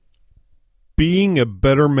Being a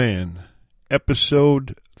Better Man,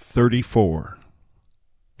 Episode 34,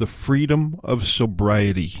 The Freedom of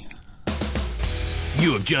Sobriety.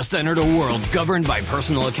 You have just entered a world governed by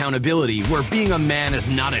personal accountability, where being a man is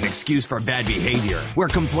not an excuse for bad behavior, where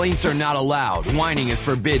complaints are not allowed, whining is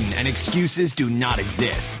forbidden, and excuses do not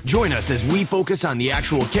exist. Join us as we focus on the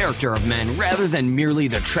actual character of men rather than merely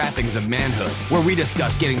the trappings of manhood, where we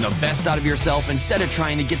discuss getting the best out of yourself instead of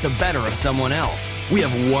trying to get the better of someone else. We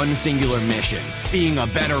have one singular mission: being a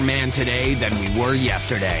better man today than we were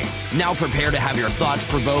yesterday. Now prepare to have your thoughts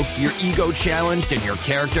provoked, your ego challenged, and your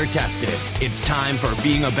character tested. It's time for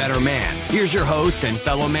Being a Better Man. Here's your host and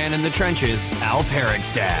fellow man in the trenches, Alf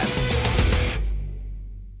Herigstad.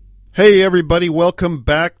 Hey everybody, welcome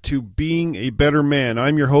back to Being a Better Man.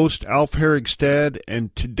 I'm your host, Alf Herigstad,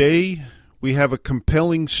 and today we have a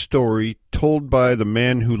compelling story told by the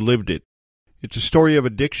man who lived it. It's a story of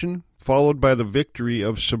addiction, followed by the victory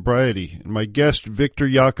of sobriety. And my guest, Victor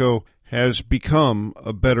Yako, has become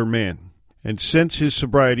a better man. And since his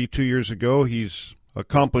sobriety 2 years ago, he's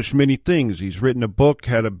accomplished many things. He's written a book,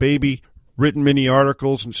 had a baby, written many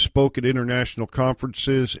articles, and spoke at international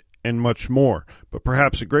conferences, and much more. But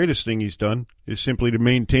perhaps the greatest thing he's done is simply to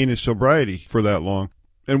maintain his sobriety for that long.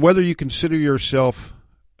 And whether you consider yourself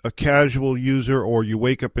a casual user or you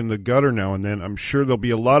wake up in the gutter now and then, I'm sure there'll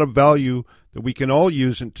be a lot of value that we can all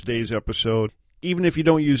use in today's episode. Even if you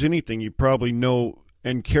don't use anything, you probably know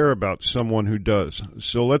and care about someone who does.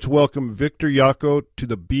 So let's welcome Victor Yako to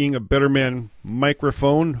the Being a Better Man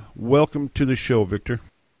microphone. Welcome to the show, Victor.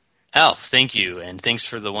 Alf, thank you, and thanks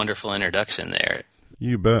for the wonderful introduction there.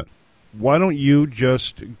 You bet. Why don't you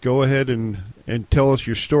just go ahead and tell us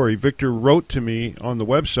your story? Victor wrote to me on the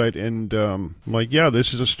website, and I'm like, yeah,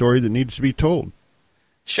 this is a story that needs to be told.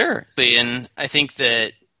 Sure. And I think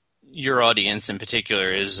that your audience in particular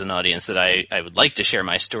is an audience that I would like to share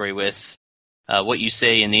my story with. What you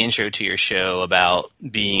say in the intro to your show about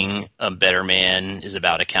being a better man is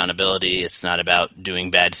about accountability. It's not about doing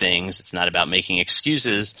bad things. It's not about making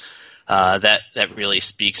excuses. That really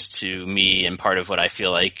speaks to me and part of what I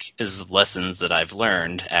feel like is lessons that I've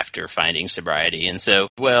learned after finding sobriety. And so,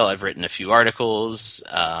 I've written a few articles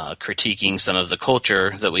critiquing some of the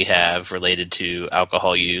culture that we have related to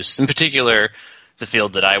alcohol use, in particular the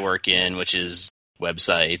field that I work in, which is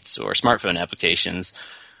websites or smartphone applications,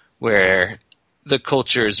 where the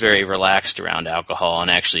culture is very relaxed around alcohol and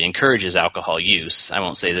actually encourages alcohol use. I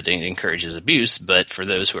won't say that it encourages abuse, but for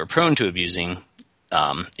those who are prone to abusing,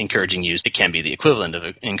 encouraging use, it can be the equivalent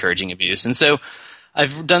of encouraging abuse. And so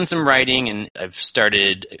I've done some writing and I've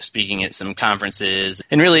started speaking at some conferences.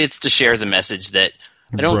 And really it's to share the message that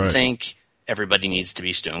I don't think everybody needs to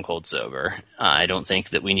be stone cold sober. I don't think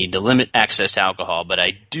that we need to limit access to alcohol, but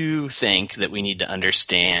I do think that we need to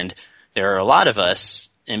understand there are a lot of us,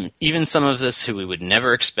 and even some of us who we would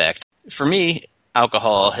never expect. For me,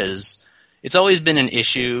 alcohol it's always been an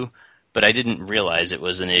issue, but I didn't realize it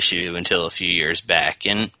was an issue until a few years back.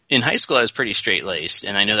 And in high school, I was pretty straight-laced,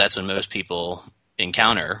 and I know that's when most people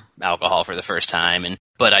encounter alcohol for the first time.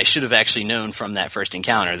 But I should have actually known from that first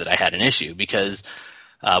encounter that I had an issue, because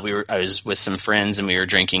I was with some friends and we were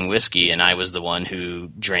drinking whiskey, and I was the one who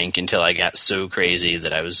drank until I got so crazy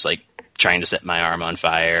that I was like trying to set my arm on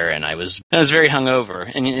fire, and I was very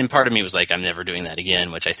hungover. And part of me was like, I'm never doing that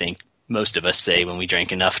again, which I think most of us say when we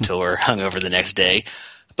drank enough till we're hungover the next day.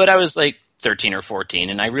 But I was like 13 or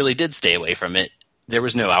 14, and I really did stay away from it. There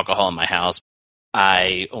was no alcohol in my house.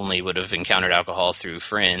 I only would have encountered alcohol through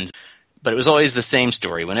friends. But it was always the same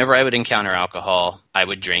story. Whenever I would encounter alcohol, I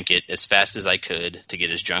would drink it as fast as I could to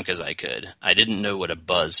get as drunk as I could. I didn't know what a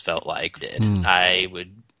buzz felt like. I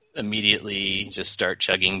would immediately just start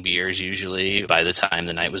chugging beers. Usually by the time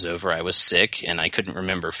the night was over, I was sick and I couldn't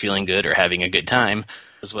remember feeling good or having a good time.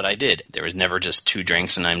 Was what I did. There was never just 2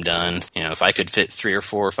 drinks and I'm done. If I could fit 3 or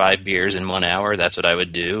 4 or 5 beers in 1 hour, that's what I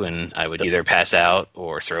would do, and I would either pass out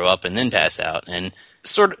or throw up and then pass out. And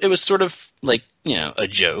it was sort of like, a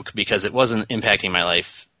joke, because it wasn't impacting my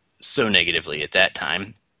life so negatively at that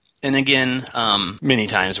time. And again, many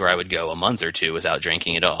times where I would go a month or 2 without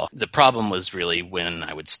drinking at all. The problem was really when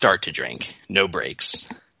I would start to drink, no breaks.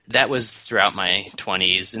 That was throughout my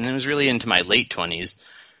 20s, and it was really into my late 20s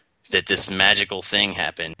that this magical thing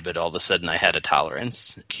happened. But all of a sudden I had a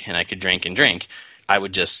tolerance, and I could drink and drink. I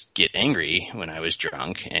would just get angry when I was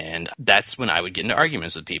drunk, and that's when I would get into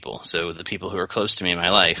arguments with people. So the people who are close to me in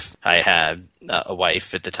my life, I had a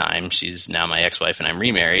wife at the time. She's now my ex-wife, and I'm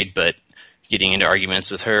remarried, but getting into arguments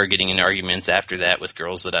with her, getting into arguments after that with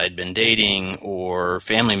girls that I'd been dating or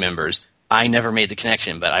family members, I never made the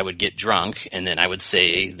connection, but I would get drunk and then I would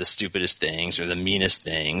say the stupidest things or the meanest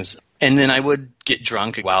things. And then I would get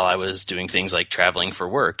drunk while I was doing things like traveling for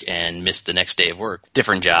work and miss the next day of work.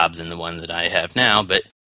 Different job than the one that I have now, but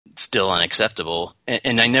still unacceptable.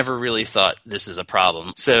 And I never really thought this is a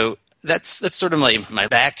problem. So that's sort of my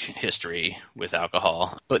back history with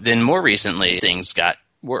alcohol. But then more recently, things got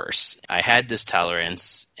worse. I had this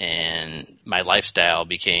tolerance and my lifestyle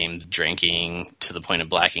became drinking to the point of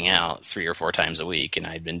blacking out 3 or 4 times a week. And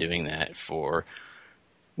I'd been doing that for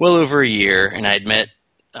well over a year. And I'd met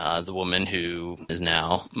the woman who is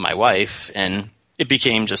now my wife. And it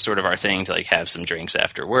became just sort of our thing to like have some drinks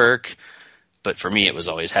after work. But for me, it was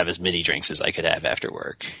always have as many drinks as I could have after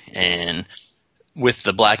work. And with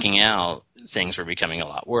the blacking out, things were becoming a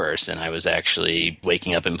lot worse, and I was actually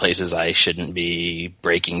waking up in places I shouldn't be,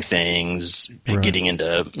 breaking things, and getting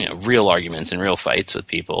into real arguments and real fights with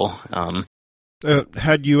people.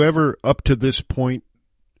 Had you ever, up to this point,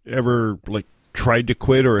 ever like tried to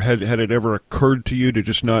quit, or had it ever occurred to you to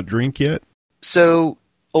just not drink yet? So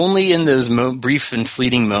only in those brief and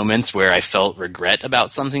fleeting moments where I felt regret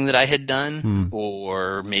about something that I had done,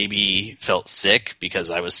 or maybe felt sick because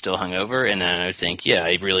I was still hungover, and then I would think, yeah,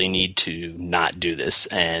 I really need to not do this.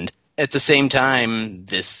 And at the same time,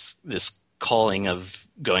 this calling of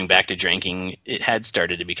going back to drinking, it had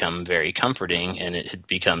started to become very comforting, and it had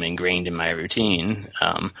become ingrained in my routine.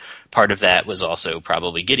 Part of that was also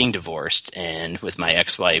probably getting divorced, and with my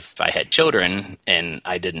ex-wife, I had children, and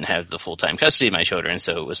I didn't have the full-time custody of my children,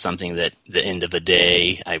 so it was something that the end of the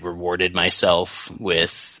day, I rewarded myself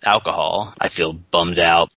with alcohol. I feel bummed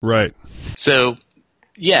out. Right. So,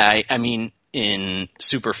 yeah, I mean, in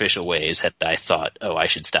superficial ways, had I thought, oh, I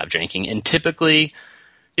should stop drinking, and typically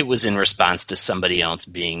it was in response to somebody else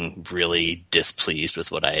being really displeased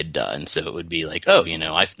with what I had done. So it would be like, oh,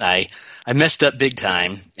 I messed up big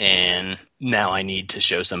time, and now I need to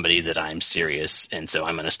show somebody that I'm serious, and so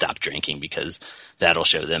I'm going to stop drinking because that'll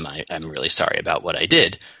show them I'm really sorry about what I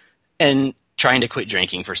did. And trying to quit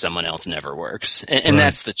drinking for someone else never works. And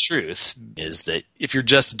that's the truth, is that if you're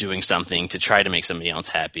just doing something to try to make somebody else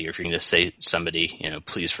happy, or if you're going to say to somebody,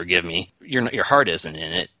 please forgive me, your heart isn't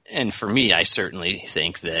in it. And for me, I certainly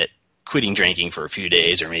think that quitting drinking for a few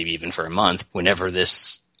days or maybe even for a month, whenever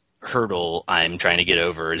this hurdle I'm trying to get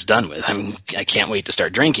over is done with, I can't wait to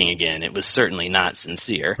start drinking again. It was certainly not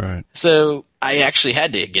sincere. Right. So I actually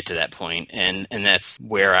had to get to that point, and that's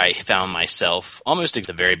where I found myself almost at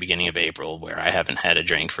the very beginning of April, where I haven't had a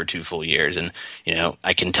drink for 2 full years. And,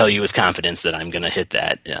 I can tell you with confidence that I'm going to hit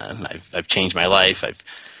that. I've changed my life. I've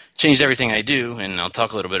changed everything I do, and I'll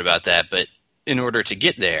talk a little bit about that. But in order to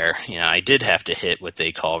get there, I did have to hit what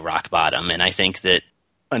they call rock bottom. And I think that,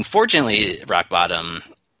 unfortunately, rock bottom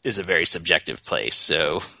is a very subjective place.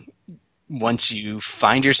 So once you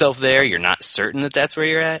find yourself there, you're not certain that that's where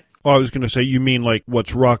you're at. Oh, I was going to say, you mean like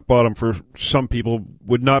what's rock bottom for some people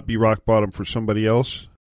would not be rock bottom for somebody else?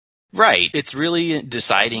 Right. It's really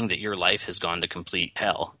deciding that your life has gone to complete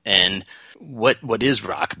hell. And what is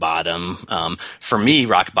rock bottom? For me,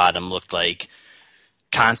 rock bottom looked like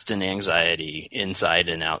constant anxiety inside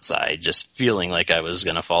and outside, just feeling like I was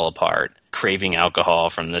going to fall apart, craving alcohol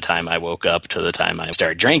from the time I woke up to the time I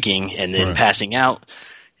started drinking, and then passing out.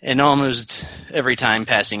 And almost every time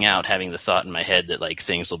passing out, having the thought in my head that like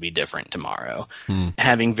things will be different tomorrow.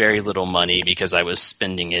 Having very little money because I was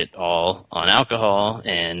spending it all on alcohol,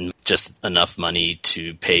 and just enough money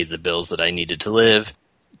to pay the bills that I needed to live,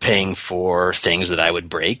 paying for things that I would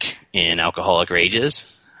break in alcoholic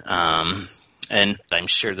rages. And I'm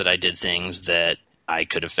sure that I did things that I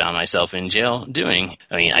could have found myself in jail doing.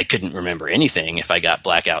 I mean, I couldn't remember anything if I got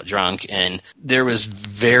blackout drunk, and there was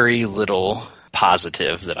very little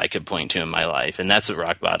positive that I could point to in my life, and that's what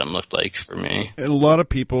rock bottom looked like for me. And a lot of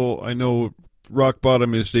people, I know, rock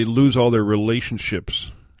bottom is they lose all their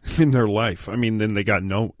relationships in their life. I mean, then they got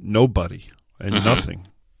nobody and nothing.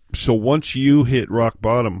 So once you hit rock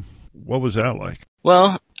bottom, what was that like?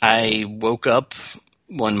 Well, I woke up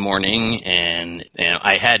one morning, and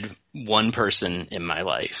I had one person in my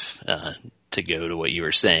life to go to what you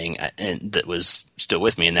were saying, and that was still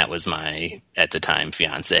with me, and that was my, at the time,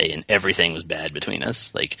 fiance, and everything was bad between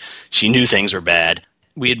us. Like, she knew things were bad.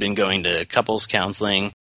 We had been going to couples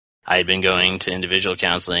counseling. I had been going to individual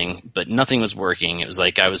counseling, but nothing was working. It was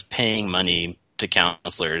like I was paying money to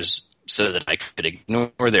counselors so that I could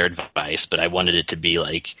ignore their advice, but I wanted it to be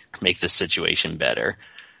like, make the situation better.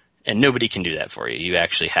 And nobody can do that for you. You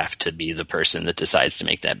actually have to be the person that decides to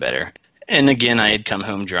make that better. And again, I had come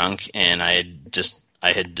home drunk, and I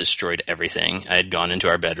had destroyed everything. I had gone into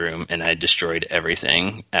our bedroom, and I had destroyed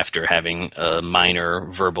everything after having a minor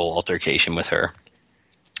verbal altercation with her.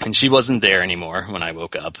 And she wasn't there anymore when I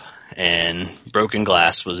woke up, and broken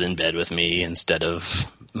glass was in bed with me instead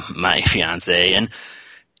of my fiance. And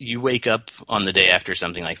you wake up on the day after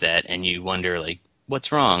something like that and you wonder, like,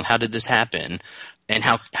 what's wrong? How did this happen? And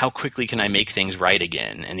how quickly can I make things right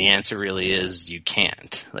again? And the answer really is you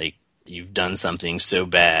can't. Like, you've done something so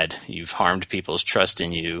bad. You've harmed people's trust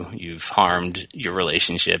in you. You've harmed your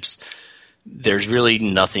relationships. There's really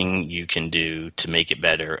nothing you can do to make it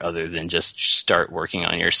better other than just start working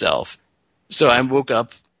on yourself. So I woke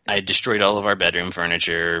up. I had destroyed all of our bedroom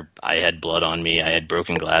furniture. I had blood on me. I had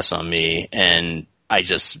broken glass on me. And I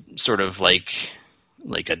just sort of like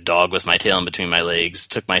a dog with my tail in between my legs,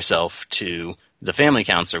 took myself to the family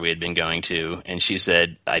counselor we had been going to. And she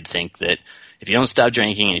said, I'd think that if you don't stop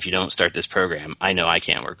drinking and if you don't start this program, I know I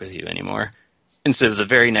can't work with you anymore. And so the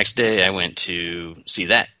very next day I went to see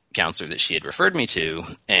that counselor that she had referred me to,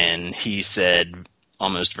 and he said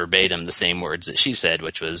almost verbatim the same words that she said,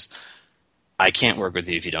 which was, I can't work with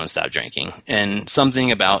you if you don't stop drinking. And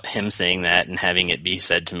something about him saying that and having it be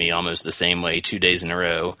said to me almost the same way 2 days in a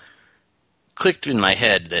row clicked in my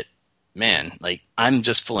head that, man, like, I'm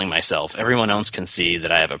just fooling myself. Everyone else can see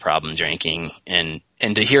that I have a problem drinking. And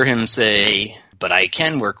to hear him say, but I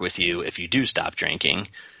can work with you if you do stop drinking,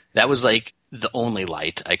 that was like the only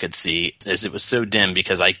light I could see, as it was so dim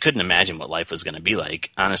because I couldn't imagine what life was going to be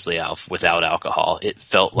like. Honestly, Alf, without alcohol, it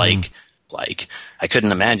felt like I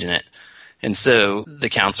couldn't imagine it. And so the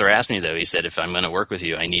counselor asked me, though, he said, if I'm going to work with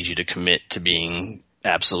you, I need you to commit to being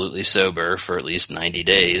absolutely sober for at least 90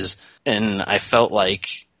 days. And I felt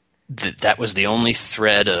like that was the only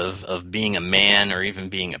thread of being a man or even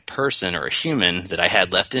being a person or a human that I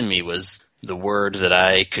had left in me, was the word that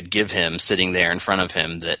I could give him sitting there in front of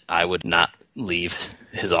him, that I would not leave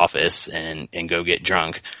his office and go get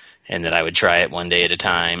drunk, and that I would try it one day at a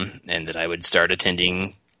time, and that I would start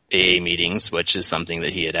attending AA meetings, which is something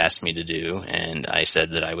that he had asked me to do. And I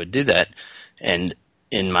said that I would do that. And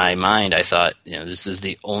in my mind, I thought, this is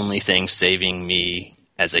the only thing saving me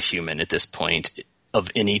as a human at this point, of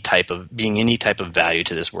any type of value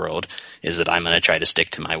to this world, is that I'm going to try to stick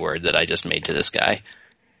to my word that I just made to this guy.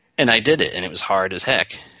 And I did it, and it was hard as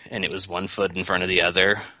heck. And it was one foot in front of the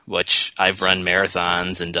other, which I've run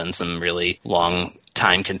marathons and done some really long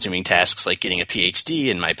time-consuming tasks like getting a PhD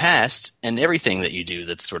in my past. And everything that you do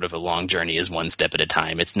that's sort of a long journey is one step at a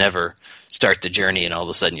time. It's never start the journey and all of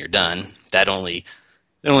a sudden you're done. It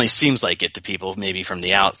only seems like it to people maybe from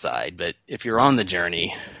the outside. But if you're on the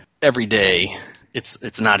journey every day,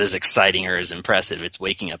 it's not as exciting or as impressive. It's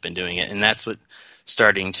waking up and doing it. And that's what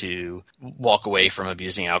starting to walk away from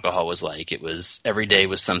abusing alcohol was like. It was, every day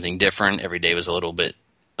was something different. Every day was a little bit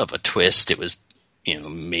of a twist. It was,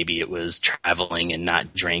 maybe it was traveling and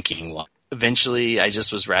not drinking. Well, eventually I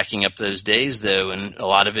just was racking up those days, though, and a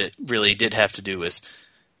lot of it really did have to do with,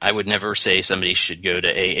 I would never say somebody should go to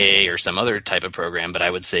AA or some other type of program, but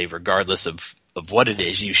I would say regardless of what it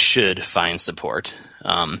is, you should find support.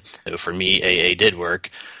 So for me, AA did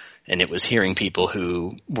work. And it was hearing people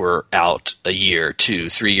who were out a year,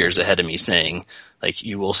 2, 3 years ahead of me saying, like,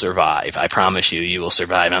 you will survive. I promise you, you will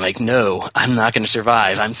survive. And I'm like, no, I'm not going to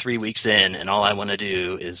survive. I'm 3 weeks in, and all I want to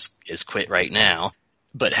do is quit right now.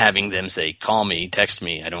 But having them say, call me, text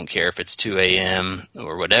me, I don't care if it's 2 a.m.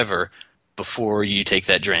 or whatever, before you take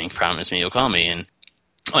that drink, promise me you'll call me. And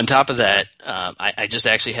on top of that, I just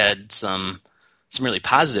actually had some really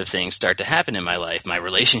positive things start to happen in my life. My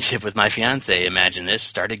relationship with my fiance, imagine this,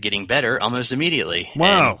 started getting better almost immediately.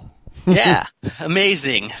 Wow. And, yeah,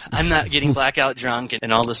 amazing. I'm not getting blackout drunk,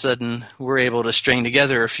 and all of a sudden we're able to string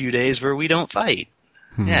together a few days where we don't fight.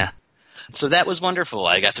 Yeah. So that was wonderful.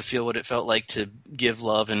 I got to feel what it felt like to give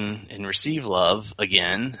love and receive love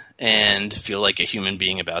again, and feel like a human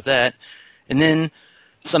being about that. And then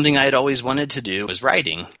something I had always wanted to do was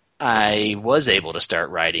writing. I was able to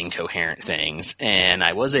start writing coherent things, and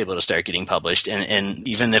I was able to start getting published. And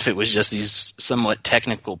even if it was just these somewhat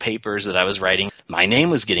technical papers that I was writing, my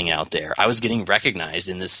name was getting out there. I was getting recognized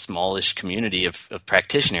in this smallish community of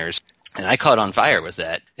practitioners. And I caught on fire with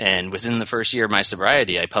that. And within the first year of my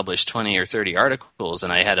sobriety, I published 20 or 30 articles,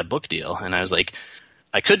 and I had a book deal. And I was like,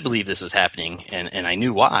 I could believe this was happening, and I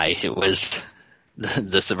knew why. It was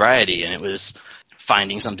the sobriety, and it was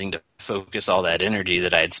finding something to focus all that energy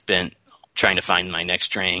that I had spent trying to find my next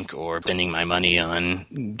drink or spending my money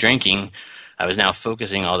on drinking. I was now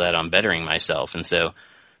focusing all that on bettering myself. And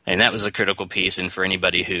that was a critical piece. And for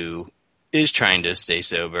anybody who is trying to stay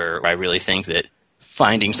sober, I really think that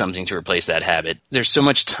finding something to replace that habit, there's so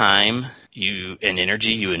much time and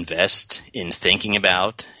energy you invest in thinking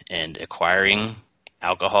about and acquiring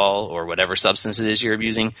alcohol or whatever substance it is you're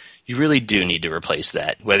abusing, you really do need to replace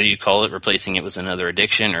that. Whether you call it replacing it with another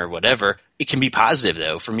addiction or whatever, it can be positive,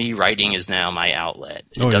 though. For me, writing is now my outlet.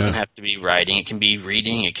 It doesn't have to be writing. It can be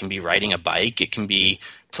reading. It can be riding a bike. It can be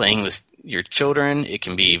playing with your children. It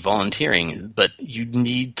can be volunteering. But you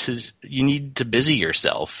need to busy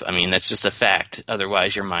yourself. I mean, that's just a fact.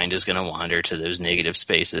 Otherwise, your mind is going to wander to those negative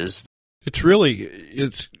spaces.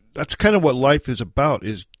 That's kind of what life is about,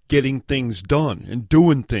 is getting things done and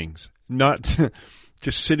doing things, not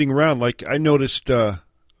just sitting around. Like I noticed, I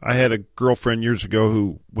had a girlfriend years ago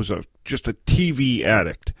who was just a TV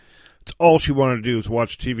addict. It's all she wanted to do was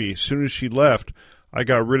watch TV. As soon as she left, I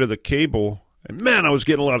got rid of the cable, and man, I was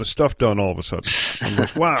getting a lot of stuff done all of a sudden. I'm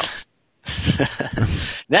like, wow.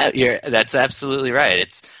 No, that's absolutely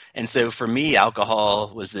right. And so for me,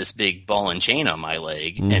 alcohol was this big ball and chain on my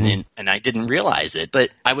leg, and I didn't realize it, but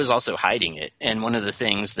I was also hiding it. And one of the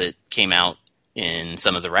things that came out in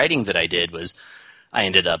some of the writing that I did was I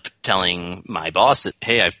ended up telling my boss that,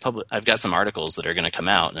 hey, I've got some articles that are going to come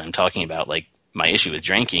out, and I'm talking about like my issue with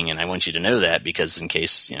drinking, and I want you to know that because in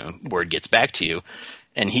case word gets back to you.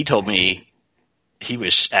 And he told me he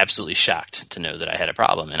was absolutely shocked to know that I had a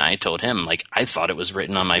problem. And I told him, like, I thought it was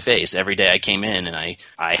written on my face. Every day I came in and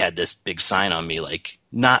I had this big sign on me, like,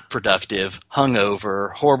 not productive,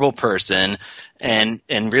 hungover, horrible person. And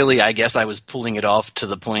really, I guess I was pulling it off to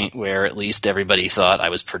the point where at least everybody thought I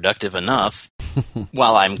was productive enough.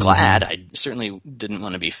 While I'm glad, I certainly didn't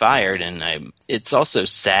want to be fired. And it's also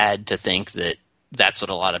sad to think that that's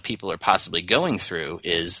what a lot of people are possibly going through,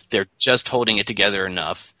 is they're just holding it together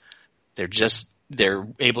enough. They're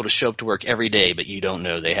able to show up to work every day, but you don't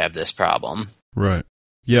know they have this problem. Right.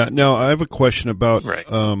 Yeah. Now, I have a question about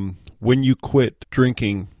when you quit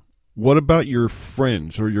drinking, what about your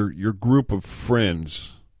friends or your group of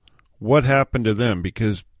friends? What happened to them?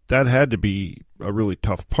 Because that had to be a really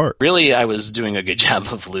tough part. Really, I was doing a good job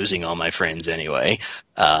of losing all my friends anyway,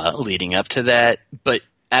 leading up to that. But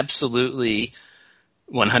absolutely,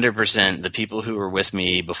 100%, the people who were with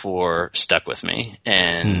me before stuck with me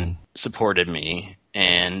and supported me.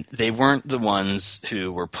 And they weren't the ones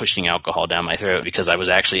who were pushing alcohol down my throat, because I was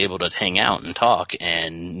actually able to hang out and talk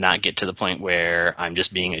and not get to the point where I'm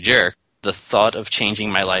just being a jerk. The thought of changing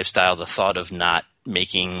my lifestyle, the thought of not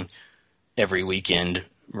making every weekend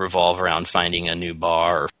revolve around finding a new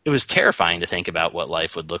bar, it was terrifying to think about what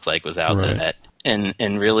life would look like without that. And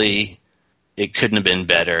really, it couldn't have been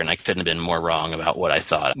better, and I couldn't have been more wrong about what I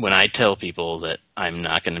thought. When I tell people that I'm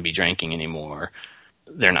not going to be drinking anymore,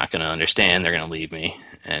 they're not going to understand. They're going to leave me,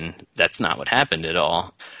 and that's not what happened at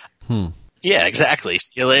all. Yeah, exactly.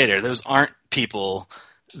 See you later. Those aren't people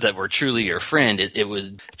that were truly your friend. It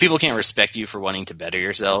was, people can't respect you for wanting to better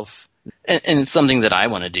yourself. And it's something that I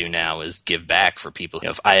want to do now, is give back for people.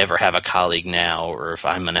 If I ever have a colleague now, or if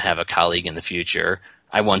I'm going to have a colleague in the future,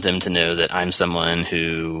 I want them to know that I'm someone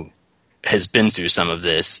who has been through some of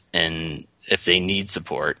this, and if they need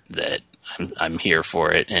support, that I'm here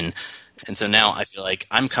for it. And so now I feel like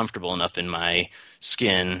I'm comfortable enough in my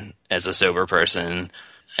skin as a sober person,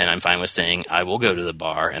 and I'm fine with saying I will go to the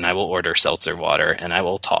bar and I will order seltzer water and I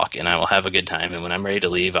will talk and I will have a good time. And when I'm ready to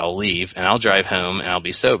leave, I'll leave and I'll drive home and I'll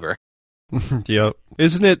be sober. Yeah.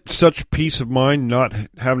 Isn't it such peace of mind not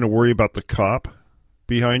having to worry about the cop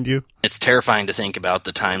behind you? It's terrifying to think about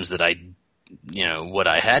the times that what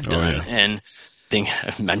I had done. And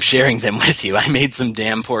I'm sharing them with you. I made some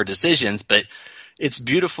damn poor decisions, but it's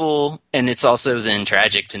beautiful, and it's also then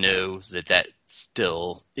tragic to know that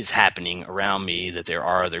still is happening around me, that there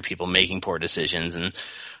are other people making poor decisions.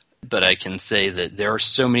 But I can say that there are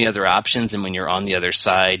so many other options, and when you're on the other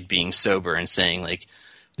side being sober and saying, like,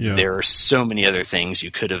 there are so many other things you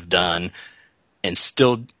could have done and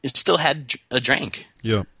still had a drink.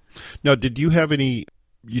 Yeah. Now, did you have any...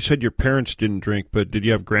 You said your parents didn't drink, but did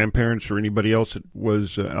you have grandparents or anybody else that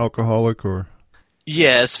was alcoholic? Or?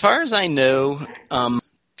 Yeah, as far as I know,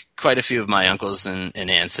 quite a few of my uncles and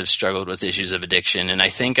aunts have struggled with issues of addiction, and I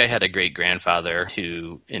think I had a great-grandfather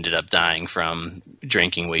who ended up dying from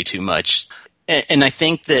drinking way too much. And I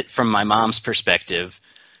think that from my mom's perspective,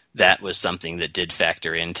 that was something that did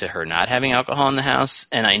factor into her not having alcohol in the house.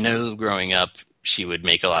 And I know growing up, she would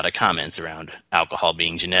make a lot of comments around alcohol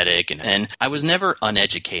being genetic, and I was never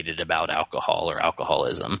uneducated about alcohol or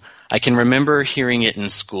alcoholism. I can remember hearing it in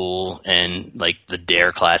school and like the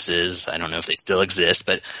DARE classes. I don't know if they still exist,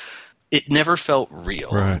 but it never felt real.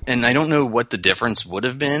 Right. And I don't know what the difference would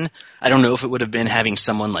have been. I don't know if it would have been having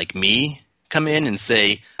someone like me come in and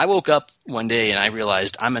say, I woke up one day and I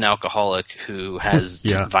realized I'm an alcoholic who has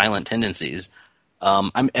violent tendencies.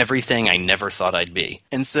 I'm everything I never thought I'd be.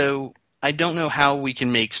 And so I don't know how we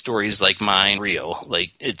can make stories like mine real.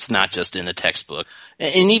 Like, it's not just in a textbook.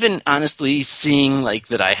 And even, honestly, seeing, like,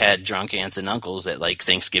 that I had drunk aunts and uncles at, like,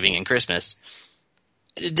 Thanksgiving and Christmas,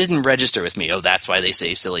 it didn't register with me. Oh, that's why they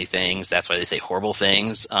say silly things. That's why they say horrible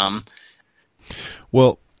things.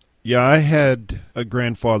 Well, yeah, I had a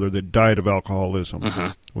grandfather that died of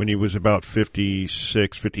alcoholism when he was about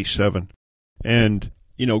 56, 57. And,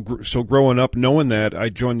 you know, so growing up knowing that, I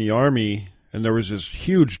joined the Army, and there was this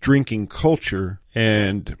huge drinking culture.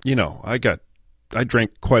 And, you know, I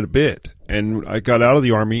drank quite a bit. And I got out of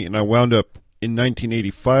the Army, and I wound up, in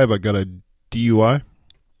 1985, I got a DUI.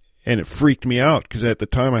 And it freaked me out because at the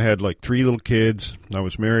time I had like 3 little kids. I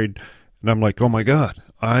was married, and I'm like, oh my God,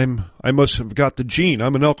 I must have got the gene.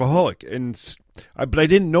 I'm an alcoholic, but I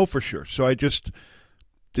didn't know for sure. So I just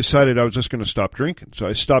decided I was just going to stop drinking. So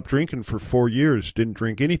I stopped drinking for 4 years. Didn't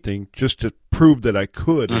drink anything just to prove that I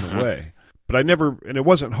could in a way. But I never, and it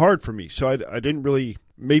wasn't hard for me. So I didn't really.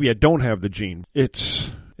 Maybe I don't have the gene.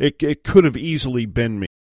 It could have easily been me.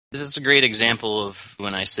 This is a great example of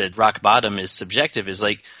when I said rock bottom is subjective. Is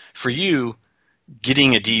like, for you,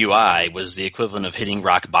 getting a DUI was the equivalent of hitting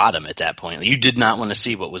rock bottom at that point. You did not want to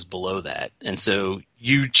see what was below that. And so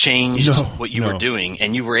you changed what you were doing,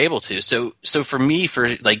 and you were able to. So for me,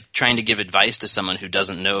 for like trying to give advice to someone who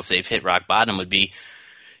doesn't know if they've hit rock bottom would be,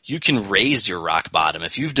 you can raise your rock bottom.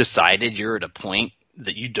 If you've decided you're at a point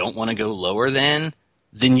that you don't want to go lower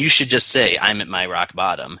then you should just say, I'm at my rock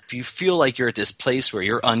bottom. If you feel like you're at this place where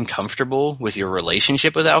you're uncomfortable with your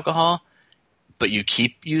relationship with alcohol, but you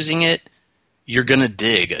keep using it, you're going to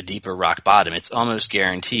dig a deeper rock bottom. It's almost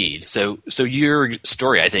guaranteed. So your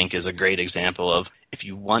story, I think, is a great example of if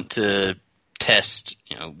you want to test,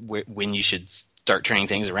 you know, when you should start turning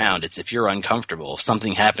things around, it's if you're uncomfortable. If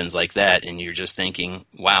something happens like that and you're just thinking,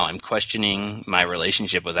 wow, I'm questioning my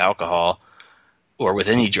relationship with alcohol or with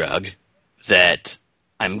any drug, that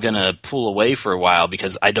I'm going to pull away for a while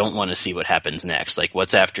because I don't want to see what happens next. Like,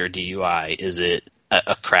 what's after a DUI? Is it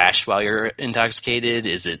a crash while you're intoxicated?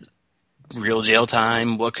 Is it real jail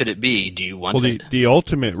time? What could it be? Do you want it? The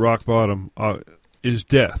ultimate rock bottom is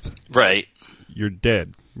death. Right. You're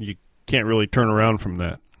dead. You can't really turn around from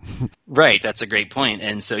that. Right. That's a great point.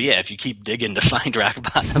 And so, yeah, if you keep digging to find rock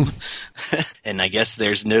bottom, and I guess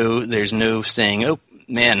there's no saying, oh,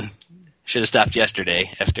 man, should have stopped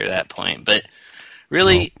yesterday after that point. But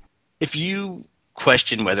really, if you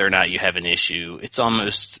question whether or not you have an issue, it's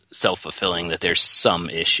almost self-fulfilling that there's some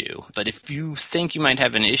issue. But if you think you might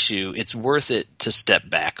have an issue, it's worth it to step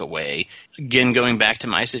back away. Again, going back to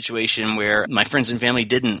my situation where my friends and family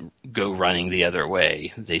didn't go running the other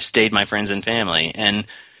way. They stayed my friends and family. And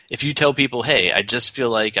if you tell people, hey, I just feel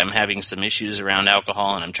like I'm having some issues around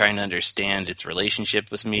alcohol and I'm trying to understand its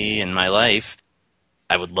relationship with me and my life,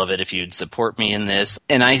 I would love it if you'd support me in this.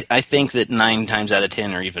 And I think that 9 times out of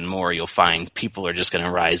 10 or even more, you'll find people are just going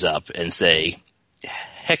to rise up and say,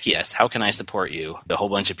 heck yes, how can I support you? A whole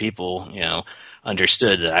bunch of people, you know,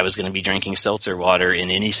 understood that I was going to be drinking seltzer water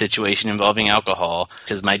in any situation involving alcohol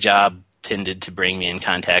because my job tended to bring me in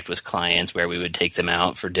contact with clients where we would take them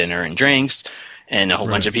out for dinner and drinks. And a whole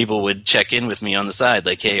bunch of people would check in with me on the side,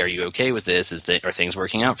 like, hey, are you okay with this? Are things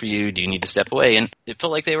working out for you? Do you need to step away? And it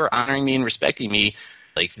felt like they were honoring me and respecting me.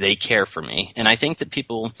 Like, they care for me. And I think that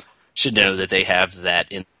people should know that they have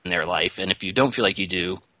that in their life. And if you don't feel like you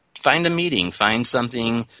do, find a meeting. Find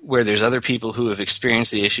something where there's other people who have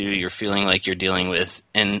experienced the issue you're feeling like you're dealing with.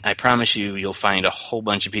 And I promise you'll find a whole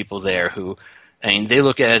bunch of people there who, I mean, they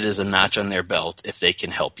look at it as a notch on their belt if they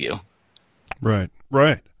can help you. Right.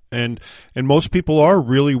 And most people are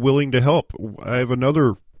really willing to help. I have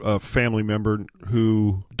another family member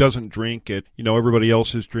who doesn't drink. Everybody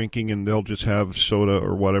else is drinking and they'll just have soda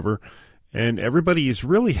or whatever. And everybody is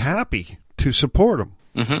really happy to support them.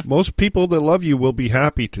 Mm-hmm. Most people that love you will be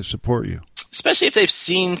happy to support you. Especially if they've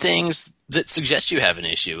seen things that suggest you have an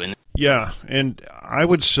issue. Yeah, and I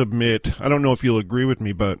would submit, I don't know if you'll agree with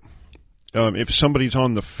me, but if somebody's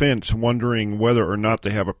on the fence wondering whether or not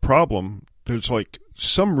they have a problem, there's like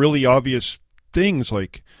some really obvious things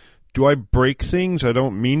like, do I break things I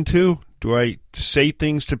don't mean to? Do I say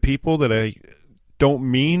things to people that I don't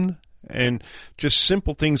mean? And just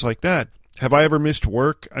simple things like that. Have I ever missed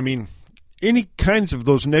work? I mean, any kinds of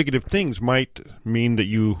those negative things might mean that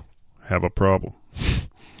you have a problem.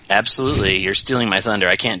 Absolutely. You're stealing my thunder.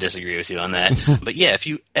 I can't disagree with you on that. But yeah, if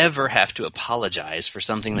you ever have to apologize for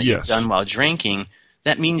something that you've done while drinking,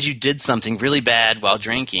 that means you did something really bad while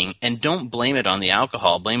drinking. And don't blame it on the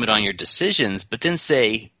alcohol. Blame it on your decisions. But then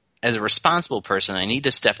say, as a responsible person, I need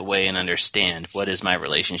to step away and understand what is my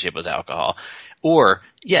relationship with alcohol. Or,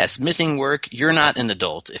 yes, missing work, you're not an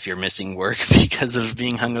adult if you're missing work because of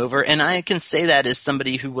being hungover. And I can say that as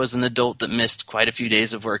somebody who was an adult that missed quite a few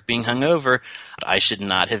days of work being hungover. I should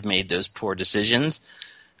not have made those poor decisions.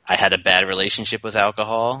 I had a bad relationship with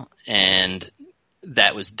alcohol, and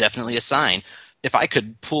that was definitely a sign. If I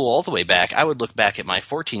could pull all the way back, I would look back at my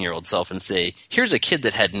 14-year-old self and say, here's a kid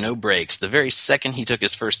that had no brakes. The very second he took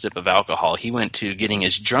his first sip of alcohol, he went to getting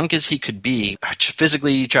as drunk as he could be. I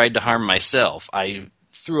physically tried to harm myself. I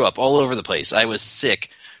threw up all over the place. I was sick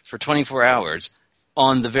for 24 hours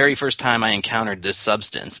on the very first time I encountered this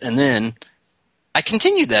substance. And then I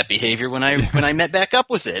continued that behavior when I met back up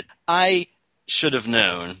with it. I should have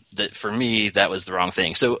known that for me, that was the wrong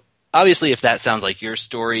thing. So obviously, if that sounds like your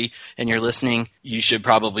story and you're listening, you should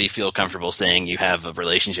probably feel comfortable saying you have a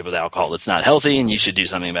relationship with alcohol that's not healthy and you should do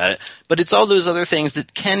something about it. But it's all those other things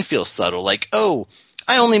that can feel subtle, like, oh,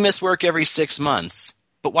 I only miss work every 6 months.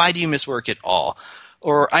 But why do you miss work at all?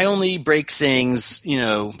 Or I only break things,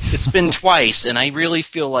 it's been twice and I really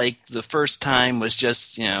feel like the first time was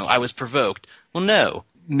just, I was provoked. Well, no.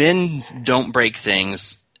 Men don't break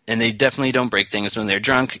things, and they definitely don't break things when they're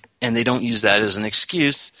drunk, and they don't use that as an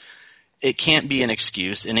excuse. It can't be an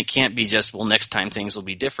excuse, and it can't be just, well, next time things will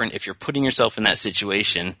be different. If you're putting yourself in that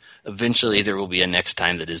situation, eventually there will be a next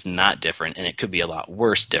time that is not different, and it could be a lot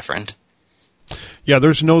worse different. Yeah,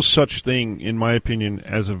 there's no such thing, in my opinion,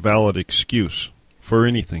 as a valid excuse for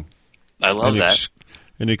anything. I love that.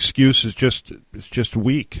 An excuse is just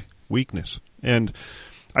weakness. And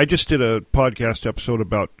I just did a podcast episode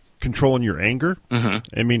about controlling your anger.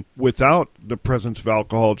 Mm-hmm. I mean, without the presence of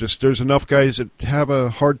alcohol, just there's enough guys that have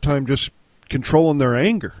a hard time just controlling their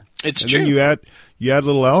anger. It's and true. Then you add a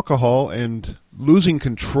little alcohol, and losing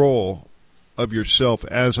control of yourself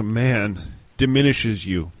as a man diminishes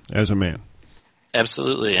you as a man.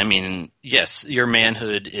 Absolutely. I mean, yes, your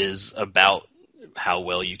manhood is about how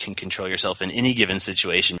well you can control yourself in any given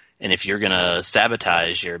situation. And if you're going to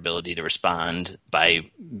sabotage your ability to respond by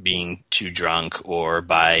being too drunk or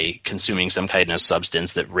by consuming some kind of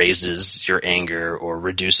substance that raises your anger or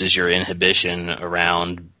reduces your inhibition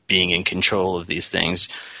around being in control of these things,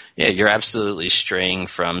 yeah, you're absolutely straying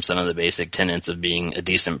from some of the basic tenets of being a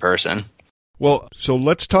decent person. Well, so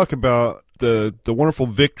let's talk about the wonderful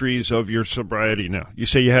victories of your sobriety now. You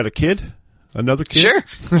say you had a kid? Another kid? Sure,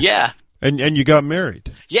 yeah. And you got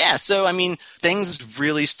married. Yeah, so, I mean, things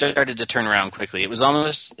really started to turn around quickly. It was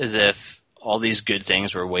almost as if all these good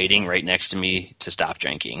things were waiting right next to me to stop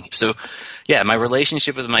drinking. So, yeah, my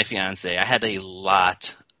relationship with my fiance, I had a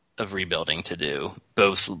lot of rebuilding to do,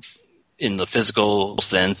 both in the physical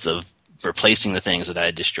sense of replacing the things that I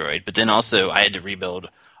had destroyed, but then also I had to rebuild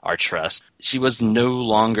our trust. She was no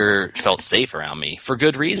longer felt safe around me for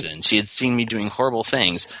good reason. She had seen me doing horrible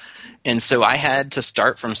things. And so I had to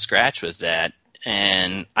start from scratch with that,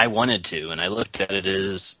 and I wanted to, and I looked at it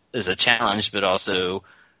as a challenge, but also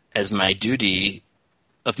as my duty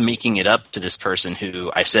of making it up to this person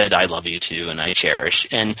who I said I love you to and I cherish.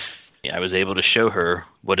 And I was able to show her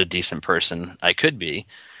what a decent person I could be.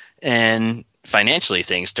 And financially,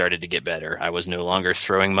 things started to get better. I was no longer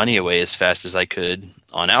throwing money away as fast as I could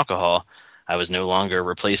on alcohol. I was no longer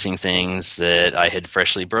replacing things that I had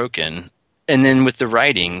freshly broken. And then with the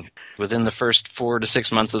writing, within the first 4 to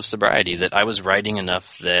 6 months of sobriety, that I was writing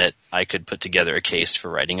enough that I could put together a case for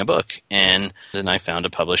writing a book. And then I found a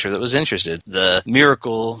publisher that was interested. The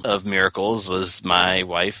miracle of miracles was my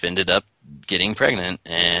wife ended up getting pregnant,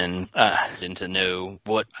 and to know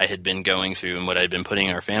what I had been going through and what I'd been putting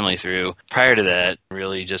our family through prior to that,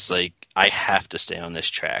 really just like, I have to stay on this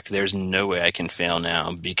track. There's no way I can fail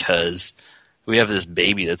now because we have this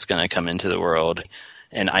baby that's going to come into the world.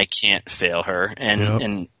 And I can't fail her,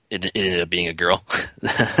 and it ended up being a girl.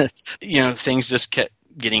 Things just kept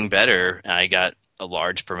getting better. I got a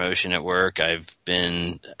large promotion at work. I've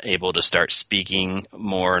been able to start speaking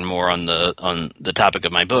more and more on the topic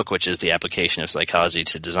of my book, which is the application of psychology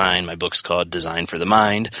to design. My book's called Design for the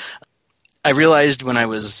Mind. I realized when I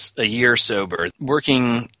was a year sober,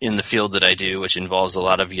 working in the field that I do, which involves a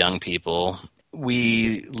lot of young people,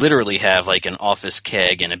 we literally have like an office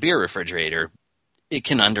keg and a beer refrigerator. It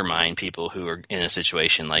can undermine people who are in a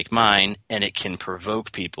situation like mine, and it can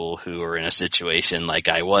provoke people who are in a situation like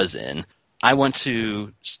I was in. I want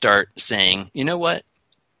to start saying, you know what?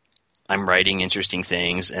 I'm writing interesting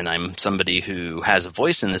things, and I'm somebody who has a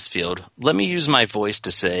voice in this field. Let me use my voice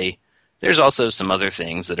to say, there's also some other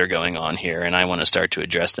things that are going on here, and I want to start to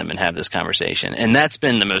address them and have this conversation. And that's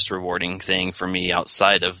been the most rewarding thing for me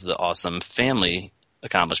outside of the awesome family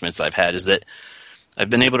accomplishments I've had, is that I've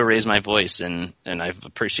been able to raise my voice, and I've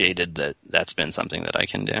appreciated that that's been something that I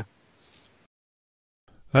can do.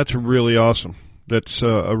 That's really awesome. That's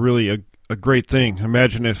a great thing.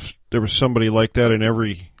 Imagine if there was somebody like that in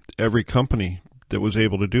every company that was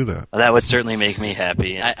able to do that. Well, that would certainly make me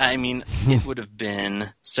happy. I mean, it would have been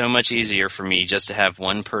so much easier for me just to have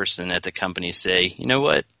one person at the company say, you know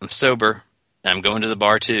what, I'm sober, I'm going to the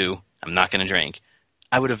bar too, I'm not going to drink.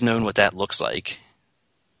 I would have known what that looks like.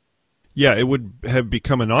 Yeah, it would have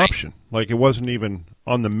become an option. Like it wasn't even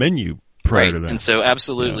on the menu prior to that. And so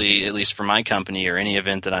absolutely, at least for my company or any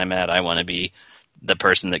event that I'm at, I want to be the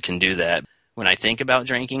person that can do that. When I think about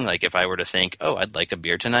drinking, like if I were to think, oh, I'd like a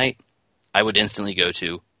beer tonight, I would instantly go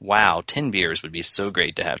to, wow, 10 beers would be so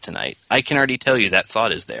great to have tonight. I can already tell you that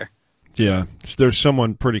thought is there. Yeah, there's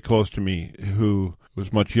someone pretty close to me who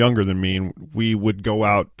was much younger than me, and we would go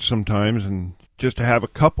out sometimes and just to have a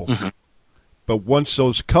couple. Mm-hmm. But once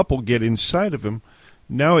those couple get inside of him,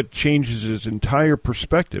 now it changes his entire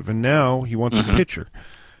perspective, and now he wants a pitcher.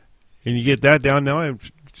 And you get that down, now I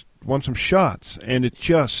want some shots, and it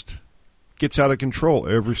just gets out of control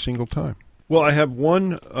every single time. Well, I have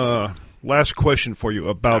one last question for you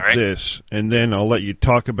about this, and then I'll let you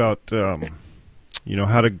talk about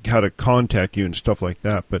how to contact you and stuff like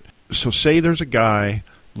that. But so say there's a guy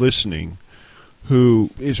listening who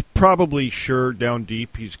is probably sure down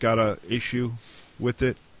deep he's got a issue with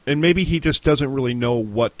it, and maybe he just doesn't really know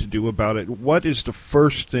what to do about it. What is the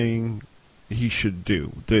first thing he should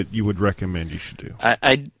do that you would recommend he should do?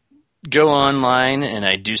 I go online and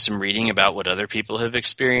I do some reading about what other people have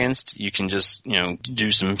experienced. You can just, do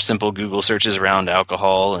some simple Google searches around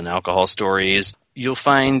alcohol and alcohol stories. You'll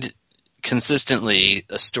find consistently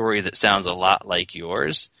a story that sounds a lot like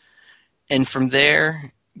yours. And from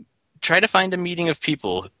there, try to find a meeting of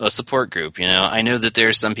people, a support group. I know that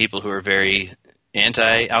there's some people who are very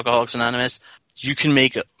anti-Alcoholics Anonymous. You can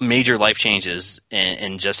make major life changes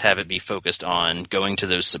and just have it be focused on going to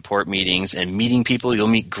those support meetings and meeting people. You'll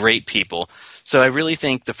meet great people. So I really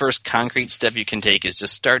think the first concrete step you can take is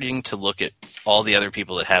just starting to look at all the other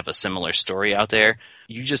people that have a similar story out there.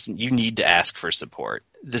 You need to ask for support.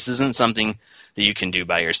 This isn't something that you can do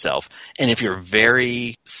by yourself. And if you're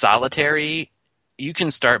very solitary, you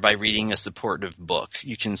can start by reading a supportive book.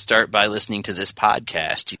 You can start by listening to this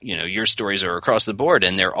podcast. Your stories are across the board,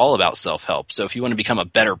 and they're all about self-help. So if you want to become a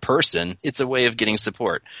better person, it's a way of getting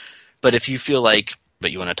support. But if you feel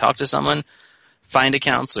but you want to talk to someone, find a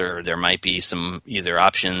counselor. There might be some either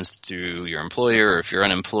options through your employer, or if you're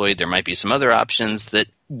unemployed, there might be some other options that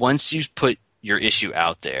once you put your issue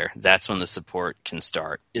out there, that's when the support can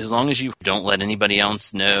start. As long as you don't let anybody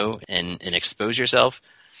else know and expose yourself,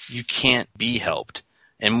 you can't be helped.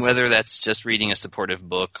 And whether that's just reading a supportive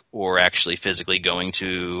book or actually physically going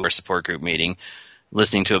to a support group meeting,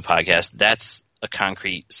 listening to a podcast, that's a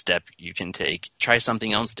concrete step you can take. Try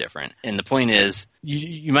something else different. And the point is,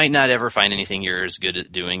 you might not ever find anything you're as good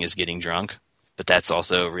at doing as getting drunk, but that's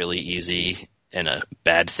also really easy and a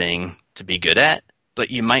bad thing to be good at. But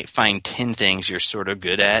you might find 10 things you're sort of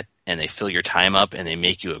good at, and they fill your time up, and they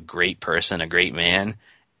make you a great person, a great man.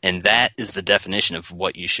 And that is the definition of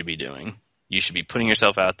what you should be doing. You should be putting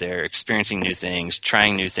yourself out there, experiencing new things,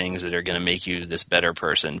 trying new things that are going to make you this better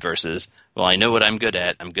person versus, well, I know what I'm good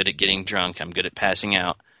at. I'm good at getting drunk. I'm good at passing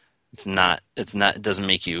out. It doesn't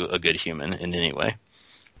make you a good human in any way.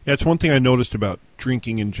 Yeah, it's one thing I noticed about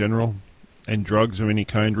drinking in general and drugs of any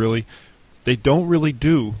kind, really. They don't really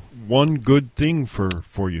do one good thing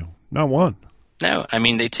for you. Not one. No, I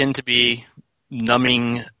mean, they tend to be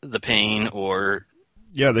numbing the pain or...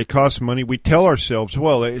 Yeah, they cost money. We tell ourselves,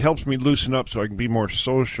 well, it helps me loosen up so I can be more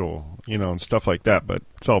social, and stuff like that, but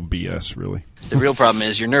it's all BS, really. The real problem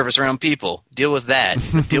is you're nervous around people. Deal with that.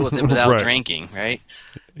 Deal with it without drinking, right?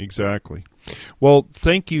 Exactly. Well,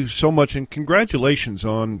 thank you so much, and congratulations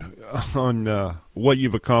on what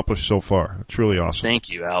you've accomplished so far. It's really awesome. Thank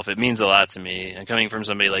you, Alf. It means a lot to me. And coming from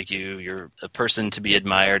somebody like you, you're a person to be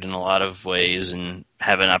admired in a lot of ways, and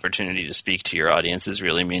have an opportunity to speak to your audience is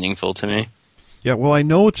really meaningful to me. Yeah, well, I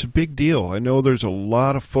know it's a big deal. I know there's a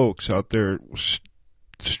lot of folks out there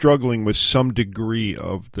struggling with some degree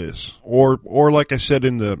of this, or like I said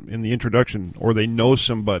in the introduction, or they know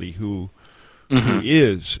somebody who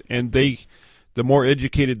is, and the more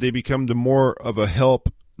educated they become, the more of a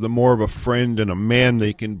help, the more of a friend and a man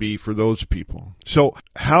they can be for those people. So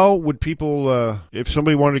how would people, if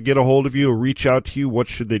somebody wanted to get a hold of you or reach out to you, what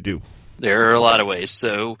should they do? There are a lot of ways.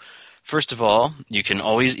 So first of all, you can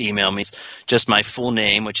always email me. Just my full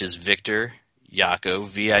name, which is Victor Yocco,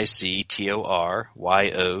 VictorYocco,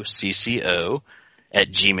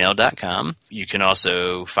 @gmail.com. You can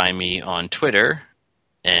also find me on Twitter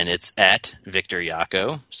and it's at Victor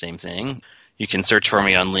Yako, same thing. You can search for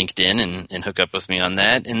me on LinkedIn and hook up with me on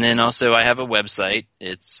that. And then also I have a website.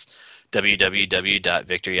 It's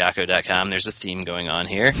www.victoryako.com. There's a theme going on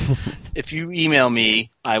here. If you email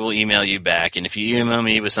me, I will email you back. And if you email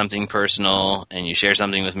me with something personal and you share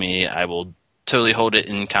something with me, I will totally hold it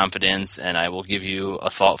in confidence, and I will give you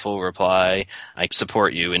a thoughtful reply. I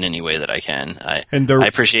support you in any way that I can. I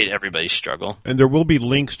appreciate everybody's struggle. And there will be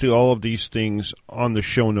links to all of these things on the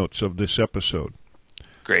show notes of this episode.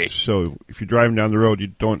 Great. So if you're driving down the road, you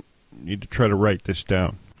don't need to try to write this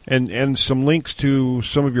down. And some links to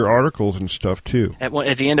some of your articles and stuff, too. At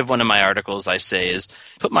the end of one of my articles, I say is,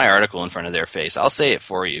 put my article in front of their face. I'll say it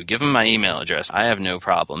for you. Give them my email address. I have no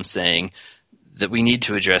problem saying that we need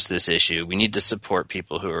to address this issue. We need to support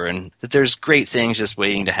people who are in, that there's great things just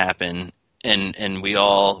waiting to happen, and we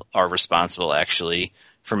all are responsible, actually,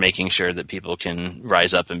 for making sure that people can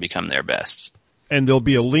rise up and become their best. And there'll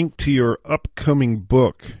be a link to your upcoming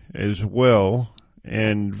book as well,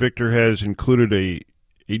 and Victor has included a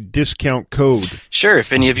discount code. Sure.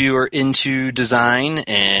 If any of you are into design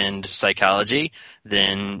and psychology,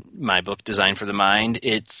 then my book, Design for the Mind,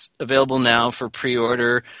 it's available now for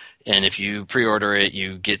pre-order. And if you pre-order it,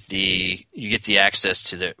 you get the access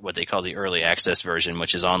to what they call the early access version,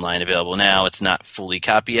 which is online available now. It's not fully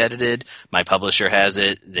copy edited. My publisher has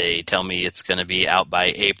it. They tell me it's going to be out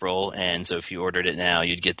by April, and so if you ordered it now,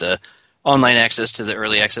 you'd get the online access to the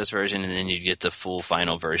early access version, and then you'd get the full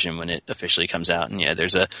final version when it officially comes out. And yeah,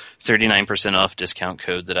 there's a 39% off discount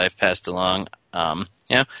code that I've passed along.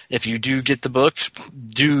 If you do get the book,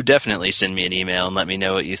 do definitely send me an email and let me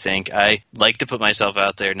know what you think. I like to put myself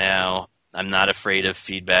out there now. I'm not afraid of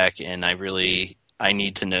feedback, and I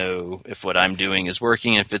need to know if what I'm doing is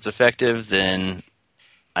working. If it's effective, then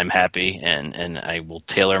I'm happy, and I will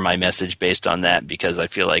tailor my message based on that, because I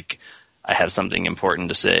feel like I have something important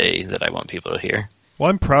to say that I want people to hear. Well,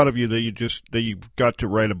 I'm proud of you that you've got to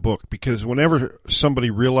write a book, because whenever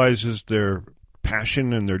somebody realizes their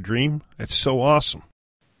passion and their dream, it's so awesome.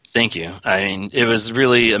 Thank you. I mean, it was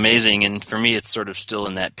really amazing, and for me, it's sort of still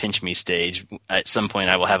in that pinch me stage. At some point,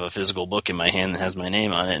 I will have a physical book in my hand that has my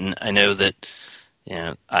name on it, and I know that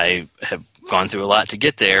I have gone through a lot to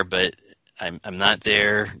get there, but I'm not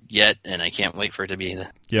there yet, and I can't wait for it to be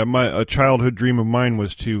there. Yeah, a childhood dream of mine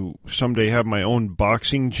was to someday have my own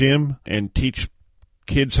boxing gym and teach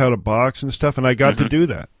kids how to box and stuff, and I got to do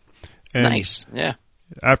that. And nice, yeah.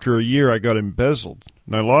 After a year, I got embezzled,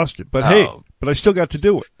 and I lost it. But hey, I still got to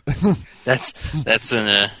do it. That's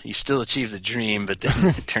when you still achieve the dream, but then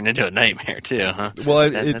it turned into a nightmare too, huh? Well,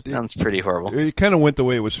 that sounds pretty horrible. It kind of went the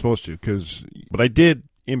way it was supposed to, but I did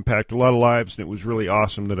impact a lot of lives, and it was really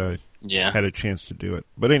awesome that I had a chance to do it.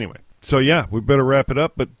 But anyway, so yeah, we better wrap it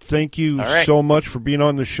up. But thank you so much for being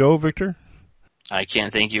on the show, Victor. I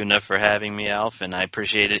can't thank you enough for having me, Alf, and I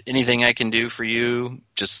appreciate it. Anything I can do for you,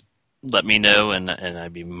 just let me know, and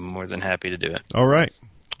I'd be more than happy to do it. All right.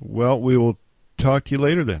 Well, we will talk to you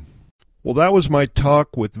later then. Well, that was my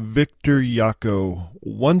talk with Victor Yako.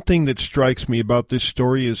 One thing that strikes me about this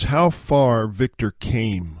story is how far Victor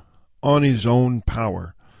came on his own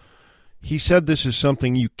power. He said this is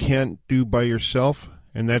something you can't do by yourself,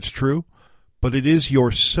 and that's true, but it is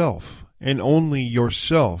yourself, and only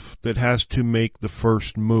yourself, that has to make the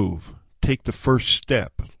first move, take the first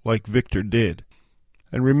step, like Victor did.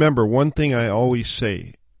 And remember, one thing I always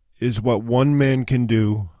say is what one man can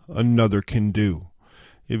do, another can do.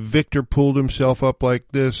 If Victor pulled himself up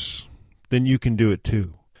like this, then you can do it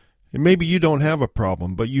too. And maybe you don't have a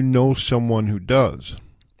problem, but you know someone who does.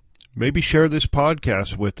 Maybe share this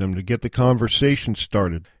podcast with them to get the conversation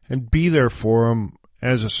started, and be there for them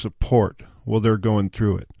as a support while they're going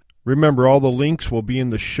through it. Remember, all the links will be in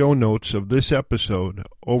the show notes of this episode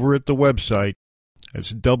over at the website.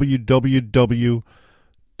 It's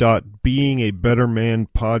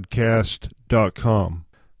www.beingabettermanpodcast.com.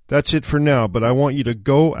 That's it for now, but I want you to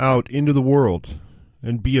go out into the world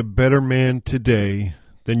and be a better man today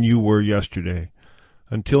than you were yesterday.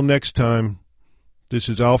 Until next time, this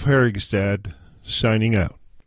is Alf Herigstad signing out.